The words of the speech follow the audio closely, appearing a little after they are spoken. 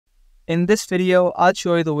In this video, I'll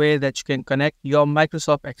show you the way that you can connect your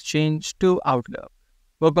Microsoft Exchange to Outlook.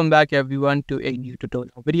 Welcome back everyone to a new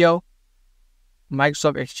tutorial video.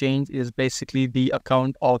 Microsoft Exchange is basically the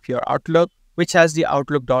account of your Outlook, which has the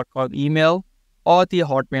outlook.com email or the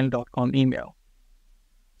hotmail.com email.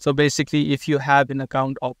 So basically, if you have an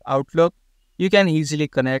account of Outlook, you can easily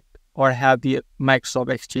connect or have the Microsoft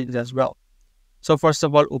Exchange as well. So first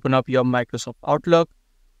of all, open up your Microsoft Outlook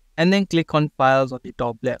and then click on Files on the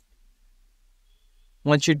top left.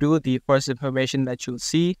 Once you do, the first information that you'll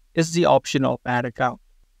see is the option of Add Account.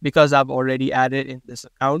 Because I've already added in this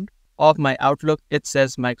account of my Outlook, it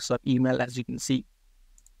says Microsoft email, as you can see.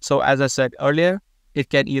 So as I said earlier, it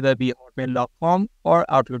can either be hotmail.com or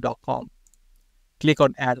outlook.com. Click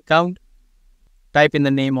on Add Account, type in the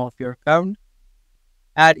name of your account,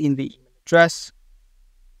 add in the email address,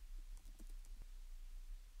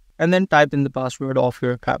 and then type in the password of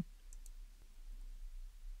your account.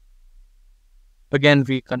 Again,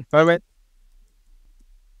 reconfirm it,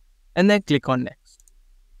 and then click on Next.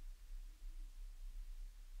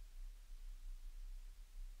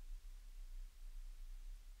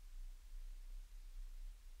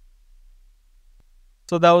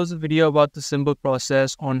 So that was a video about the simple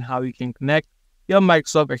process on how you can connect your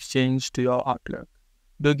Microsoft Exchange to your Outlook.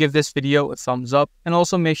 Do give this video a thumbs up and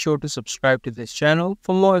also make sure to subscribe to this channel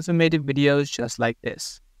for more informative videos just like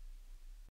this.